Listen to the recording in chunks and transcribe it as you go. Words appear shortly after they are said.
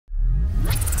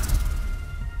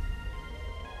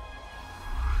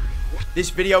This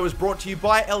video was brought to you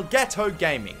by Elgato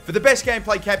Gaming. For the best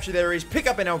gameplay capture there is, pick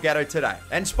up an Elgato today.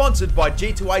 And sponsored by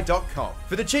G2A.com.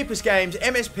 For the cheapest games,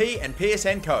 MSP and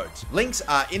PSN codes. Links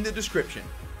are in the description.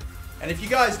 And if you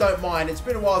guys don't mind, it's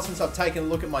been a while since I've taken a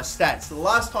look at my stats. The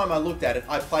last time I looked at it,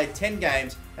 I played 10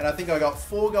 games, and I think I got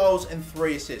 4 goals and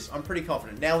 3 assists. I'm pretty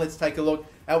confident. Now let's take a look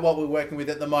at what we're working with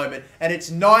at the moment. And it's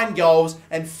 9 goals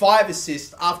and 5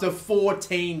 assists after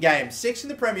 14 games. 6 in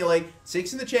the Premier League,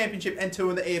 6 in the Championship, and 2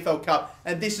 in the EFL Cup.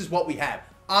 And this is what we have.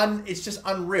 It's just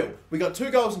unreal. We got 2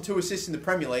 goals and 2 assists in the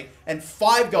Premier League, and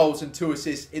 5 goals and 2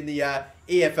 assists in the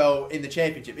EFL in the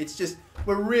Championship. It's just,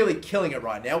 we're really killing it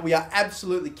right now. We are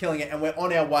absolutely killing it, and we're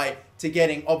on our way to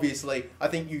getting, obviously, I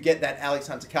think you get that Alex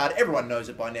Hunter card. Everyone knows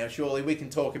it by now, surely. We can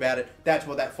talk about it. That's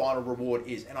what that final reward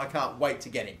is, and I can't wait to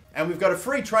get him. And we've got a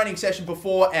free training session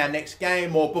before our next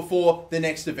game, or before the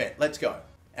next event. Let's go.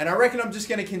 And I reckon I'm just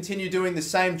going to continue doing the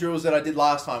same drills that I did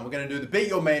last time. We're going to do the beat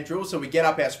your man drill, so we get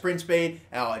up our sprint speed,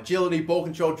 our agility, ball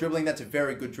control, dribbling. That's a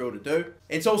very good drill to do.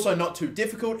 It's also not too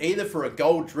difficult either for a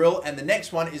goal drill. And the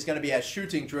next one is going to be our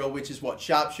shooting drill, which is what,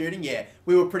 sharpshooting? Yeah,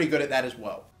 we were pretty good at that as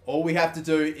well. All we have to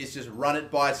do is just run it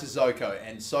by Sissoko.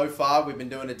 And so far, we've been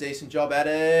doing a decent job at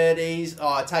it. He's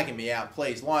taking me out.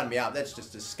 Please, line me up. That's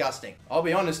just disgusting. I'll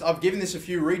be honest, I've given this a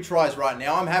few retries right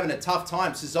now. I'm having a tough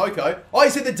time. Sissoko. Oh,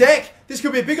 he's at the deck. This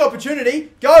could be a big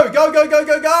opportunity. Go, go, go, go,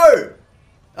 go, go.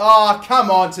 Oh, come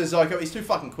on, Sissoko. He's too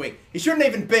fucking quick. He shouldn't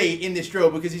even be in this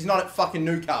drill because he's not at fucking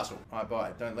Newcastle. All right,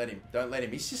 bye. Don't let him. Don't let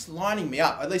him. He's just lining me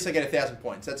up. At least I get 1,000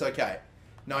 points. That's okay.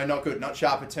 No, not good. Not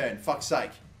sharp return. Fuck's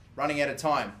sake. Running out of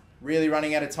time. Really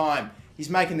running out of time. He's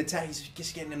making the tag. He's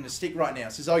just getting him to stick right now.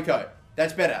 Sissoko.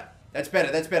 That's better. That's better.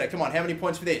 That's better. Come on. How many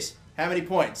points for this? How many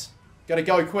points? Gotta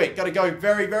go quick. Gotta go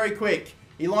very, very quick.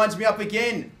 He lines me up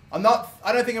again. I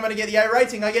don't think I'm going to get the A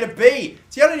rating. I get a B.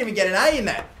 See, I don't even get an A in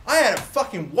that. I had a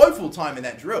fucking woeful time in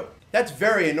that drill. That's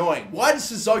very annoying. Why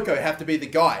does Sissoko have to be the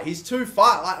guy? He's too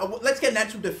far. Like, let's get an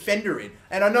actual defender in.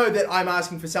 And I know that I'm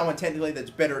asking for someone technically that's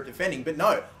better at defending, but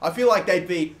no. I feel like they'd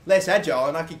be less agile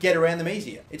and I could get around them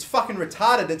easier. It's fucking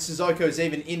retarded that Sissoko's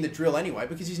even in the drill anyway,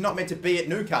 because he's not meant to be at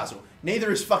Newcastle. Neither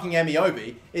is fucking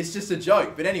Amiobi. It's just a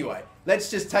joke. But anyway,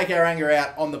 let's just take our anger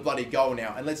out on the bloody goal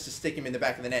now, and let's just stick him in the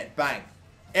back of the net. Bang.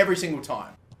 Every single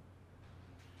time.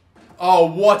 Oh,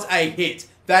 what a hit.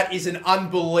 That is an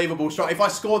unbelievable shot. If I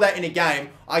score that in a game,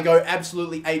 I go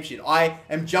absolutely apeshit. I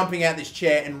am jumping out this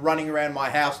chair and running around my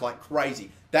house like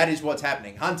crazy. That is what's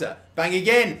happening. Hunter, bang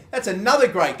again. That's another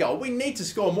great goal. We need to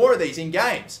score more of these in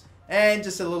games. And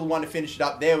just a little one to finish it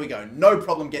up. There we go. No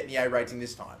problem getting the A rating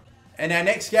this time. And our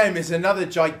next game is another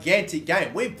gigantic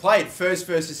game. We've played first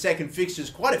versus second fixtures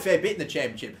quite a fair bit in the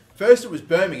Championship. First it was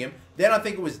Birmingham, then I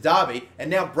think it was Derby, and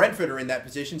now Brentford are in that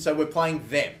position, so we're playing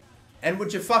them. And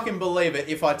would you fucking believe it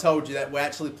if I told you that we're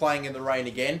actually playing in the rain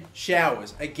again?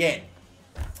 Showers, again.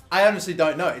 I honestly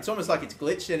don't know. It's almost like it's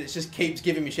glitched and it just keeps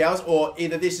giving me showers, or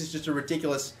either this is just a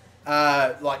ridiculous,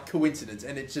 like, coincidence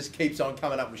and it just keeps on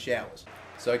coming up with showers.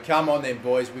 So come on then,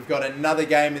 boys. We've got another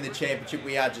game in the Championship.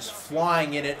 We are just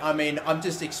flying in it. I mean, I'm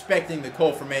just expecting the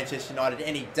call from Manchester United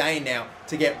any day now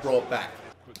to get brought back.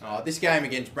 Oh, this game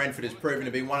against Brentford has proven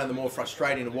to be one of the more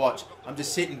frustrating to watch. I'm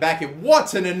just sitting back and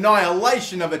what an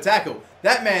annihilation of a tackle.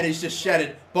 That man has just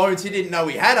shattered bones he didn't know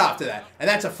he had after that. And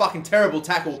that's a fucking terrible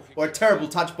tackle or a terrible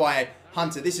touch by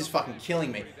Hunter. This is fucking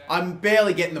killing me. I'm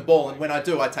barely getting the ball, and when I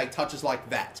do, I take touches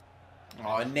like that.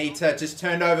 Oh, Anita just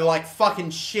turned over like fucking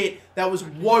shit. That was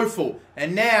woeful.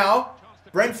 And now,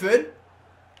 Brentford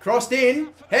crossed in,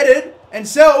 headed, and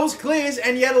Sells clears,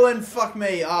 and Yedelin, fuck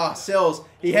me. Ah, Sells,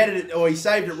 he headed it, or he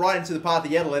saved it right into the path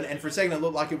of Yedelin, and for a second it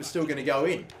looked like it was still going to go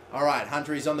in. Alright,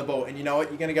 Hunter is on the ball, and you know what?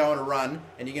 You're going to go on a run,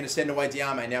 and you're going to send away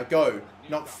Diame. Now go.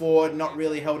 Not forward, not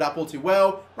really held up all too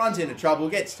well. Runs into trouble,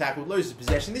 gets tackled, loses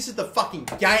possession. This is the fucking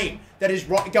game that is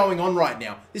going on right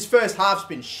now. This first half's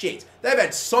been shit. They've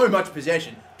had so much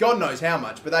possession. God knows how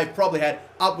much, but they've probably had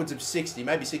upwards of 60,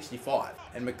 maybe 65.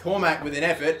 And McCormack with an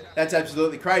effort, that's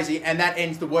absolutely crazy, and that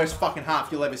ends the worst fucking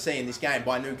half you'll ever see in this game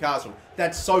by Newcastle.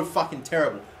 That's so fucking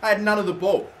terrible. I had none of the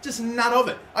ball, just none of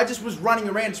it. I just was running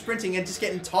around sprinting and just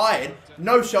getting tired.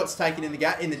 No shots taken in the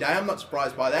day. I'm not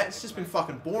surprised by that. It's just been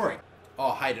fucking boring.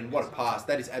 Oh, Hayden, what a pass.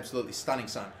 That is absolutely stunning,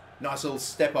 son. Nice little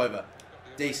step over.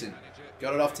 Decent.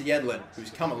 Got it off to Yedelin, who's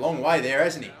come a long way there,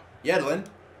 hasn't he? Yedelin,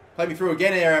 play me through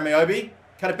again there, Amiobi.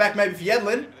 Cut it back maybe for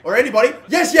Yedelin, or anybody.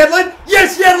 Yes, Yedelin!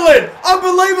 Yes, Yedelin!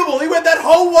 Unbelievable! He went that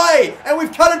whole way, and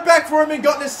we've cut it back for him and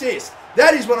got an assist.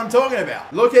 That is what I'm talking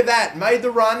about. Look at that. Made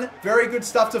the run. Very good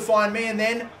stuff to find me, and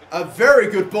then A very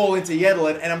good ball into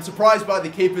Yedlin, and I'm surprised by the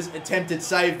keeper's attempted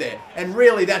save there. And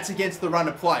really, that's against the run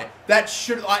of play. That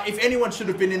should, if anyone should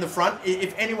have been in the front,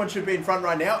 if anyone should be in front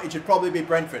right now, it should probably be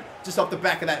Brentford, just off the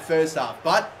back of that first half.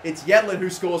 But it's Yedlin who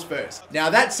scores first. Now,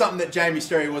 that's something that Jamie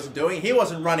Sterry wasn't doing. He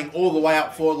wasn't running all the way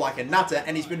up forward like a nutter,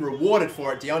 and he's been rewarded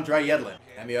for it, DeAndre Yedlin.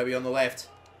 Amiobi on the left.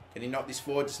 Can he knock this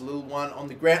forward? Just a little one on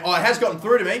the ground. Oh, it has gotten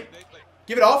through to me.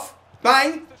 Give it off.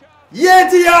 Bang. Yeah,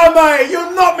 Diame,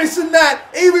 you're not missing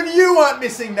that. Even you aren't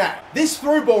missing that. This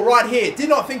through ball right here, did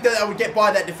not think that I would get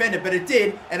by that defender, but it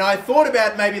did. And I thought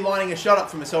about maybe lining a shot up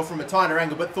for myself from a tighter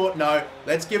angle, but thought, no,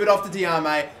 let's give it off to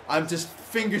Diame. I'm just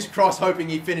fingers crossed hoping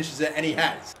he finishes it, and he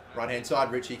has. Right-hand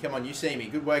side, Richie. Come on, you see me.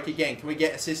 Good work again. Can we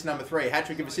get assist number 3?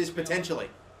 Hat-trick of assists, potentially.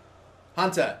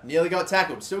 Hunter, nearly got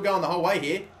tackled. Still going the whole way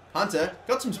here. Hunter,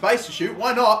 got some space to shoot.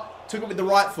 Why not? Took it with the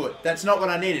right foot. That's not what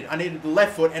I needed. I needed the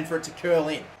left foot and for it to curl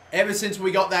in. Ever since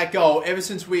we got that goal, ever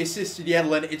since we assisted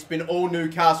Yedlin, it's been all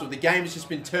Newcastle. The game has just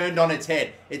been turned on its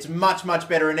head. It's much, much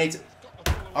better. It needs...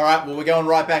 Alright, well, we're going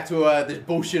right back to the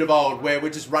bullshit of old, where we're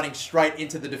just running straight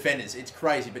into the defenders. It's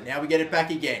crazy, but now we get it back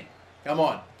again. Come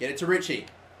on, get it to Richie.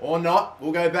 Or not,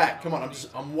 we'll go back. Come on,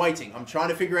 I'm waiting. I'm trying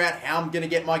to figure out how I'm going to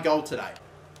get my goal today.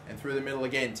 And through the middle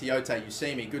again, Tiote, you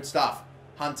see me. Good stuff.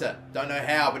 Hunter, don't know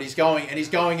how, but he's going, and he's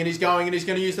going, and he's going, and he's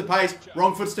going to use the pace.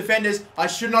 Wrong foot's defenders. I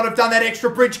should not have done that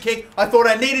extra bridge kick. I thought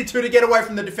I needed to get away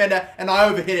from the defender, and I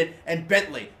overhit it. And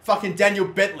Bentley, fucking Daniel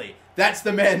Bentley, that's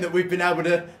the man that we've been able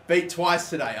to beat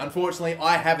twice today. Unfortunately,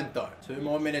 I haven't, though. 2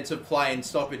 more minutes of play in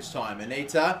stoppage time.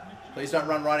 Anita, please don't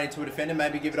run right into a defender.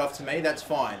 Maybe give it off to me. That's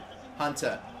fine.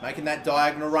 Hunter, making that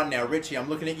diagonal run now. Richie, I'm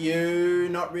looking at you.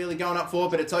 Not really going up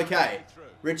forward, but it's okay.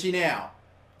 Richie now.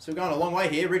 Still going a long way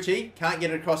here. Richie can't get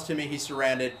it across to me. He's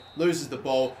surrounded. Loses the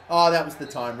ball. Oh, that was the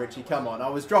time, Richie. Come on. I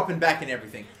was dropping back and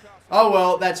everything. Oh,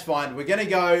 well, that's fine. We're going to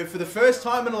go for the first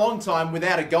time in a long time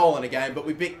without a goal in a game, but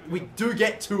we do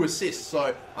get 2 assists,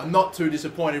 so I'm not too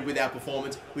disappointed with our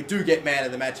performance. We do get man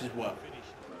of the match as well.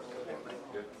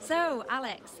 So,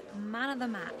 Alex, man of the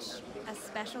match. A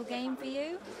special game for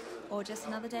you, or just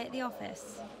another day at the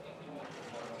office?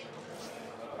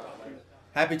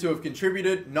 Happy to have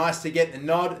contributed. Nice to get the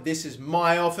nod. This is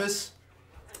my office.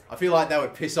 I feel like that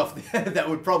would piss off. That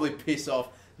would probably piss off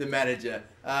the manager.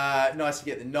 Nice to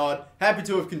get the nod. Happy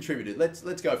to have contributed.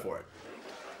 Let's go for it.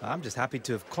 I'm just happy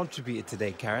to have contributed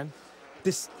today, Karen.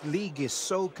 This league is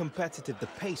so competitive. The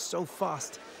pace so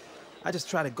fast. I just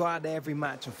try to go out there every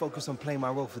match and focus on playing my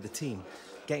role for the team.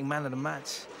 Getting man of the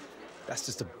match, that's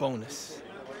just a bonus.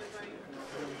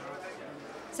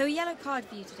 So a yellow card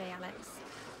for you today, Alex.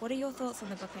 What are your thoughts on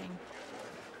the booking?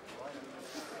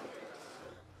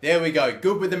 There we go.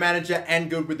 Good with the manager and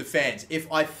good with the fans.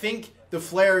 If I think the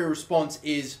flary response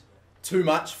is too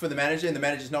much for the manager and the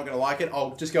manager's not going to like it,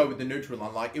 I'll just go with the neutral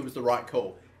one. Like, it was the right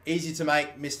call. Easy to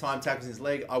make, missed time tackles in his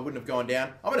leg. I wouldn't have gone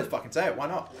down. I'm going to fucking say it. Why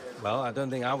not? Well, I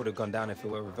don't think I would have gone down if it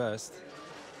were reversed.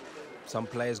 Some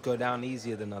players go down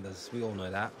easier than others. We all know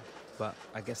that. But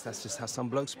I guess that's just how some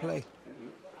blokes play.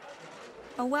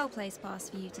 A well-placed pass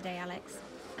for you today, Alex.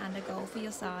 And a goal for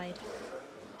your side.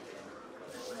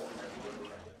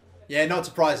 Yeah, not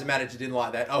surprised the manager didn't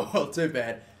like that. Oh, well, too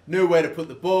bad. Knew where to put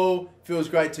the ball. Feels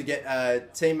great to get a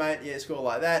teammate, score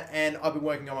like that. And I've been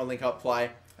working on my link-up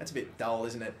play. That's a bit dull,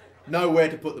 isn't it? Know where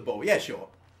to put the ball. Yeah, sure.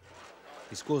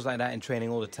 He scores like that in training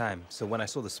all the time. So when I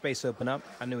saw the space open up,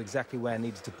 I knew exactly where I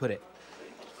needed to put it.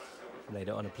 Laid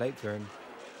it on a plate for him.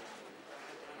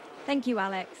 Thank you,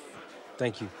 Alex.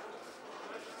 Thank you.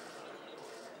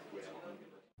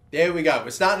 There we go.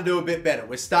 We're starting to do a bit better.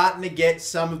 We're starting to get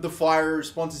some of the fiery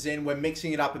responses in. We're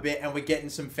mixing it up a bit, and we're getting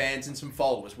some fans and some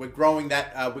followers. We're growing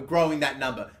that.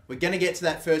 Number. We're going to get to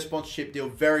that first sponsorship deal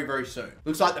very, very soon.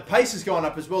 Looks like the pace has gone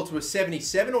up as well to a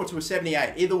 77 or to a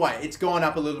 78. Either way, it's gone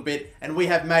up a little bit, and we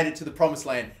have made it to the promised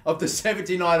land of the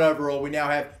 79 overall. We now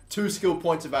have 2 skill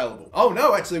points available. Oh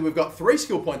no, actually we've got 3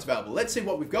 skill points available. Let's see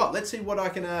what we've got. Let's see what I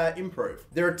can improve.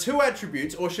 There are 2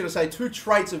 attributes, or should I say 2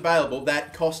 traits available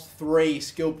that cost 3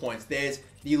 skill points. There's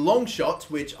the long shots,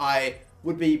 which I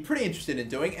would be pretty interested in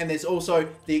doing, and there's also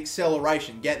the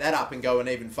acceleration. Get that up and going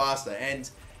even faster. And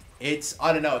it's,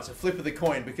 I don't know, it's a flip of the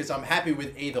coin because I'm happy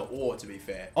with either or, to be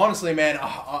fair. Honestly, man,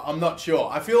 I'm not sure.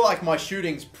 I feel like my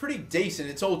shooting's pretty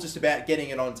decent. It's all just about getting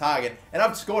it on target. And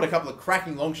I've scored a couple of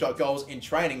cracking long shot goals in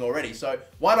training already. So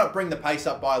why not bring the pace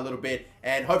up by a little bit,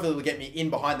 and hopefully it'll get me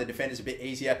in behind the defenders a bit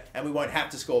easier, and we won't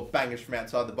have to score bangers from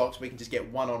outside the box. We can just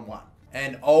get one-on-one.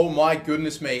 And oh my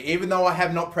goodness me, even though I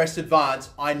have not pressed advance,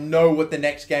 I know what the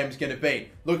next game is going to be.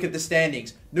 Look at the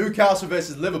standings. Newcastle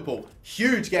versus Liverpool.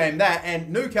 Huge game that. And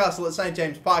Newcastle at St.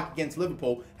 James Park against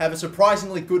Liverpool have a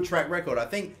surprisingly good track record. I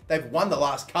think they've won the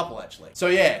last couple actually. So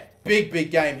yeah, big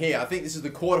game here. I think this is the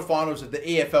quarterfinals of the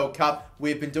EFL Cup.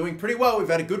 We've been doing pretty well. We've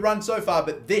had a good run so far,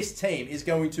 but this team is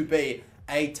going to be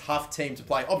a tough team to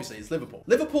play. Obviously, it's Liverpool.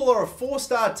 Liverpool are a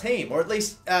 4-star team, or at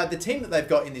least the team that they've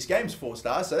got in this game is 4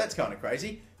 stars, so that's kind of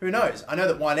crazy. Who knows? I know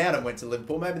that Wijnaldum went to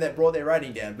Liverpool. Maybe that brought their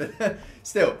rating down, but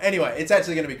still. Anyway, it's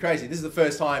actually going to be crazy. This is the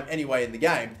first time, anyway, in the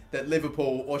game that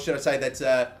Liverpool, or should I say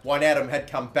that Wijnaldum had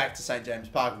come back to St. James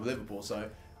Park with Liverpool, so,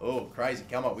 oh, crazy.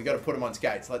 Come on, we got to put him on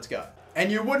skates. Let's go.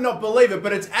 And you would not believe it,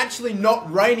 but it's actually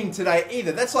not raining today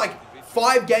either. That's like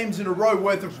 5 games in a row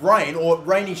worth of rain, or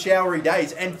rainy, showery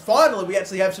days, and finally we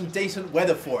actually have some decent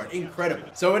weather for it. Incredible.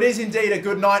 So it is indeed a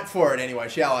good night for it anyway,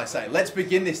 shall I say. Let's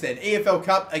begin this then. EFL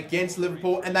Cup against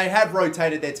Liverpool, and they have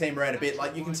rotated their team around a bit.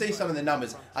 Like, you can see some of the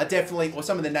numbers are definitely, or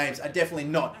some of the names are definitely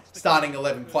not starting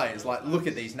 11 players. Like, look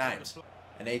at these names.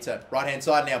 Anita, right-hand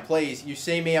side now, please. You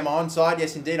see me, am I onside?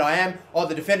 Yes, indeed, I am. Oh,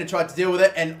 the defender tried to deal with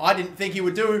it, and I didn't think he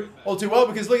would do all too well,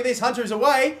 because look at this, Hunter is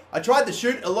away. I tried to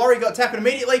shoot, Ilori got tackled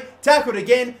immediately, tackled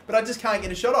again, but I just can't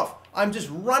get a shot off. I'm just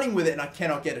running with it, and I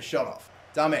cannot get a shot off.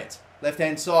 Dummett,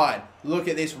 left-hand side. Look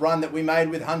at this run that we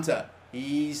made with Hunter.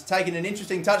 He's taken an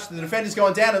interesting touch. The defender's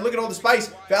gone down, and look at all the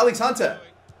space for Alex Hunter.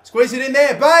 Squeeze it in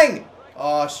there, bang!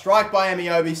 Oh, strike by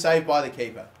Amiobi, saved by the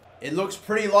keeper. It looks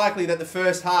pretty likely that the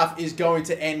first half is going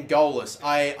to end goalless.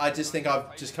 I just think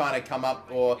I've just kind of come up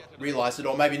or realised it,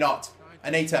 or maybe not.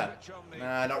 Anita.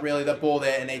 Nah, not really the ball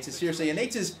there, Anita. Seriously,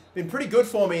 Anita's been pretty good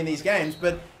for me in these games,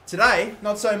 but today,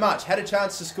 not so much. Had a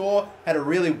chance to score, had a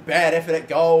really bad effort at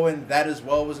goal, and that as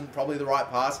well wasn't probably the right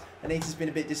pass. Anita's been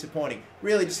a bit disappointing.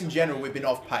 Really, just in general, we've been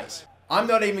off pace. I'm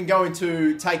not even going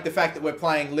to take the fact that we're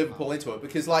playing Liverpool into it,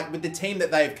 because like with the team that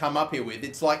they've come up here with,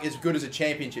 it's like as good as a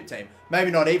championship team.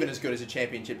 Maybe not even as good as a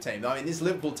championship team. I mean, this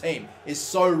Liverpool team is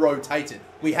so rotated.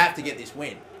 We have to get this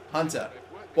win. Hunter,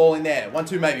 ball in there.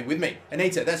 1-2 maybe with me.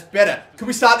 Anita, that's better. Could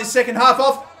we start this second half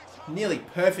off? Nearly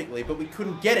perfectly, but we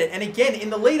couldn't get it. And again, in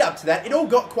the lead up to that, it all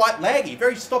got quite laggy.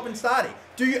 Very stop and starty.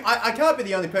 I can't be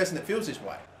the only person that feels this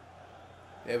way.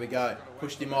 There we go.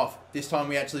 Pushed him off. This time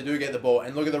we actually do get the ball.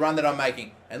 And look at the run that I'm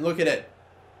making. And look at it.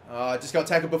 I just got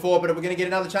tackled before, but are we going to get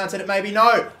another chance at it? Maybe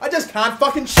no. I just can't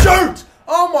fucking shoot!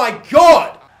 Oh my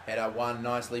god! Header won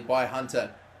nicely by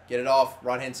Hunter. Get it off.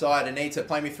 Right-hand side. Anita,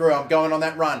 play me through. I'm going on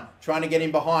that run. Trying to get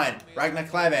in behind. Ragnar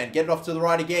Klavan. Get it off to the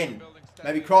right again.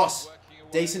 Maybe cross.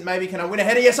 Decent maybe. Can I win a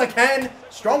header? Yes, I can.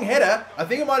 Strong header. I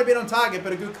think it might have been on target,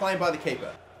 but a good claim by the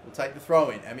keeper. We'll take the throw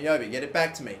in. Amiobi, get it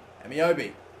back to me. Amiobi.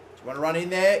 You want to run in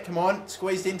there? Come on.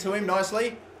 Squeezed into him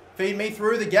nicely. Feed me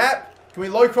through the gap. Can we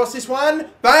low cross this one?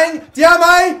 Bang!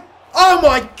 Diame! Oh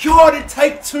my god, it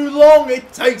takes too long.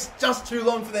 It takes just too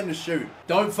long for them to shoot.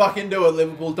 Don't fucking do it,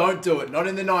 Liverpool. Don't do it. Not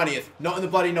in the 90th. Not in the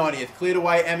bloody 90th. Cleared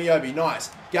away, Amiobi. Nice.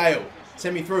 Gale.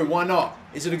 Send me through. Why not?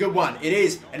 Is it a good one? It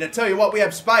is. And I tell you what, we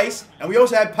have space. And we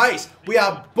also have pace. We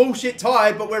are bullshit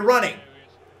tired, but we're running.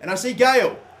 And I see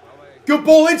Gale. Good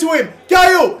ball into him.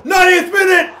 Gale! 90th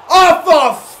minute!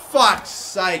 Oh, for fuck's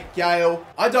sake, Gale.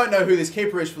 I don't know who this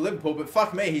keeper is for Liverpool, but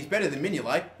fuck me, he's better than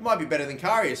Mignolet. He might be better than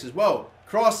Karius as well.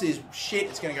 Cross is shit.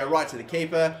 It's going to go right to the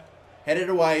keeper. Headed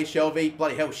away, Shelby.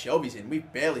 Bloody hell, Shelby's in.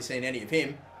 We've barely seen any of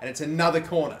him. And it's another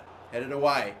corner. Headed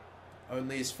away.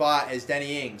 Only as far as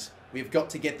Danny Ings. We've got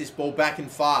to get this ball back and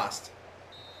fast.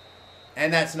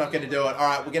 And that's not going to do it. All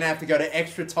right, we're going to have to go to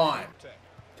extra time.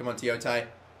 Come on, Tiote.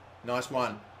 Nice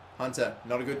one. Hunter,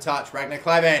 not a good touch. Ragnar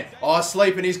Klavan. Oh,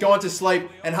 sleep, and he's gone to sleep.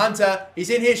 And Hunter, he's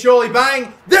in here surely.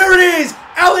 Bang! There it is!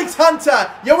 Alex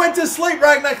Hunter! You went to sleep,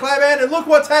 Ragnar Klavan, and look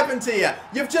what's happened to you.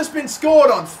 You've just been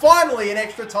scored on. Finally, in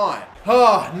extra time.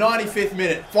 Oh, 95th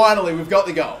minute. Finally, we've got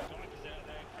the goal.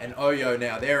 And Oyo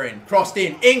now, they're in. Crossed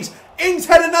in. Ings! Ings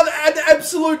had an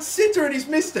absolute sitter, and he's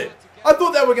missed it. I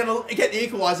thought they were going to get the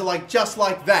equaliser just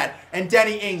like that. And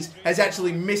Danny Ings has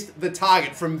actually missed the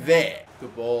target from there.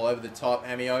 Good ball over the top.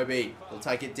 Amiobi will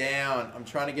take it down. I'm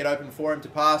trying to get open for him to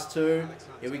pass to.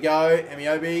 Here we go.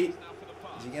 Amiobi.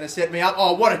 Is he going to set me up?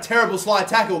 Oh, what a terrible slide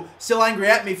tackle. Still angry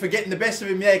at me for getting the best of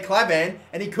him there, Klavan.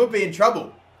 And he could be in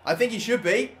trouble. I think he should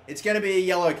be. It's going to be a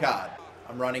yellow card.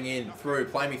 I'm running in. Through.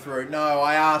 Play me through. No,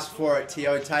 I asked for it,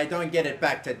 Tiote. Don't get it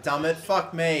back to Dummett.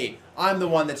 Fuck me. I'm the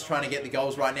one that's trying to get the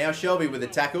goals right now. Shelby with a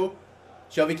tackle.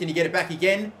 Shelby, can you get it back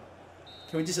again?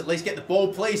 Can we just at least get the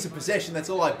ball, please, to possession? That's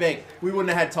all I beg. We wouldn't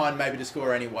have had time maybe to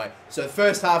score anyway. So the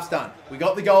first half's done. We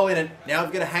got the goal in it. Now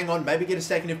we've got to hang on, maybe get a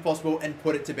second if possible, and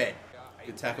put it to bed.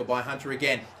 Good tackle by Hunter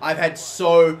again. I've had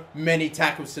so many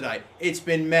tackles today. It's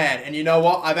been mad. And you know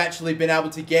what? I've actually been able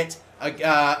to get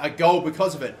a goal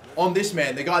because of it. On this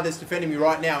man, the guy that's defending me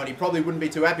right now, and he probably wouldn't be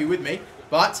too happy with me.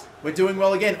 But we're doing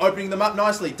well again, opening them up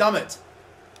nicely. Dumb it.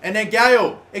 And then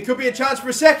Gale, it could be a chance for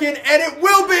a second, and it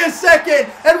will be a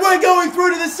second, and we're going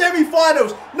through to the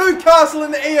semi-finals. Newcastle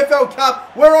in the EFL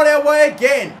Cup, we're on our way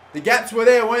again. The gaps were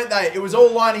there, weren't they? It was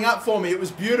all lining up for me, it was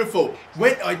beautiful.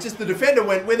 The defender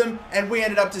went with him, and we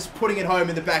ended up just putting it home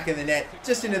in the back of the net,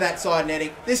 just into that side netting.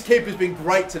 This keeper's been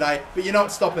great today, but you're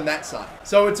not stopping that side.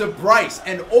 So it's a brace,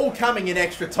 and all coming in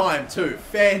extra time too.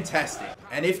 Fantastic.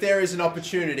 And if there is an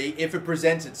opportunity, if it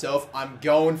presents itself, I'm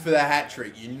going for the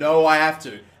hat-trick. You know I have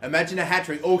to. Imagine a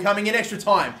hat-trick, all coming in extra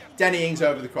time. Danny Ings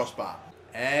over the crossbar.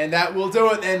 And that will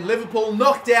do it then. Liverpool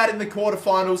knocked out in the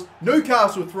quarterfinals.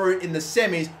 Newcastle through in the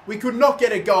semis. We could not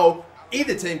get a goal.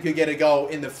 Either team could get a goal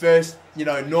in the first,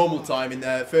 normal time, in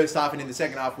the first half and in the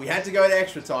second half. We had to go to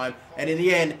extra time. And in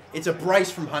the end, it's a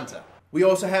brace from Hunter. We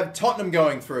also have Tottenham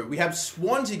going through. We have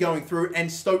Swansea going through and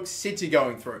Stoke City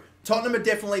going through. Tottenham are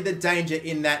definitely the danger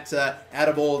in that out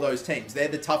of all of those teams. They're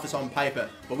the toughest on paper,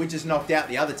 but we just knocked out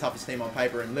the other toughest team on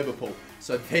paper in Liverpool.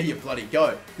 So there you bloody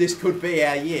go. This could be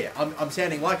our year. I'm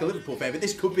sounding like a Liverpool fan, but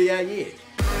this could be our year.